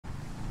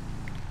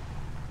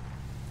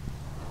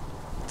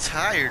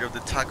tired of the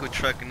taco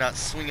truck not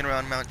swinging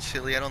around Mount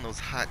Chiliad on those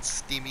hot,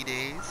 steamy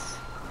days?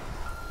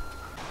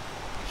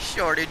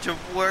 Shortage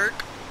of work?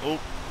 Oh,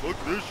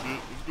 fuck this shit.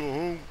 Let's go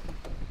home.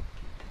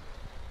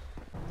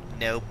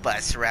 No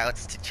bus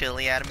routes to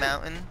Chiliad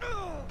Mountain?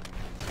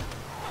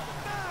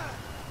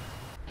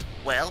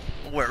 Well,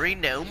 worry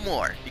no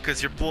more,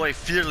 because your boy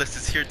Fearless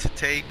is here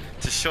today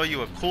to show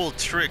you a cool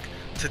trick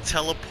to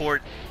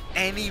teleport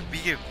any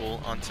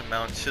vehicle onto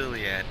Mount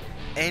Chiliad.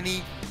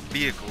 Any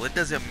vehicle. It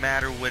doesn't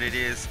matter what it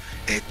is.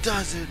 It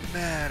doesn't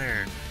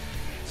matter.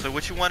 So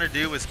what you want to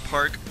do is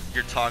park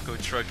your taco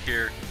truck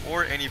here,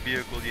 or any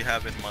vehicle you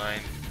have in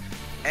mind,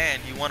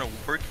 and you want to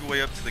work your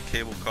way up to the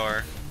cable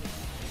car.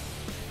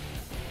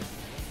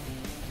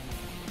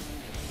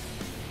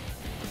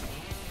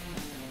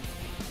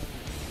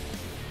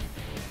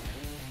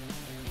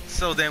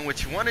 So then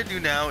what you want to do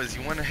now is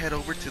you want to head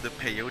over to the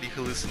peyote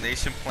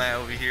hallucination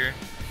plant over here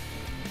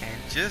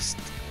and just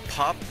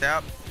pop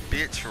that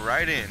bitch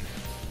right in.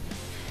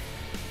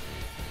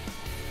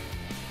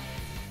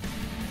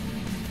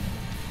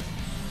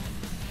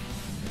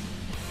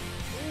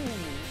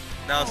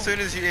 Now as soon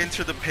as you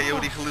enter the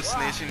peyote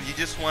hallucination, you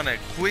just want to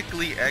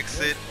quickly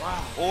exit,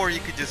 or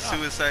you could just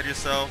suicide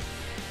yourself.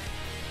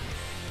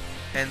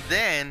 And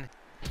then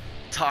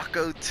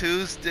Taco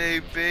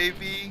Tuesday,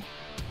 baby!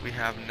 We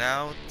have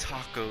now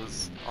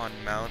tacos on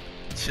Mount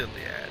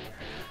Chiliad.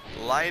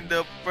 Lined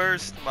up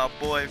first, my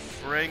boy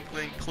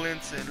Franklin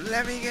Clinton.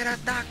 Let me get a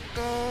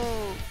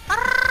taco!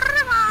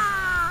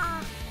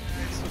 Arriba!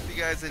 So if you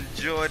guys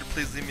enjoyed,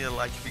 please leave me a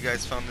like if you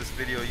guys found this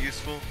video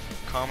useful.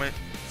 Comment,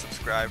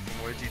 subscribe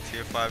for more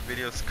GTA5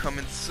 videos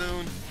coming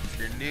soon. If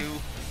you're new,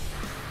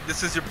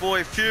 this is your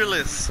boy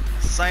Fearless,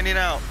 signing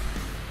out.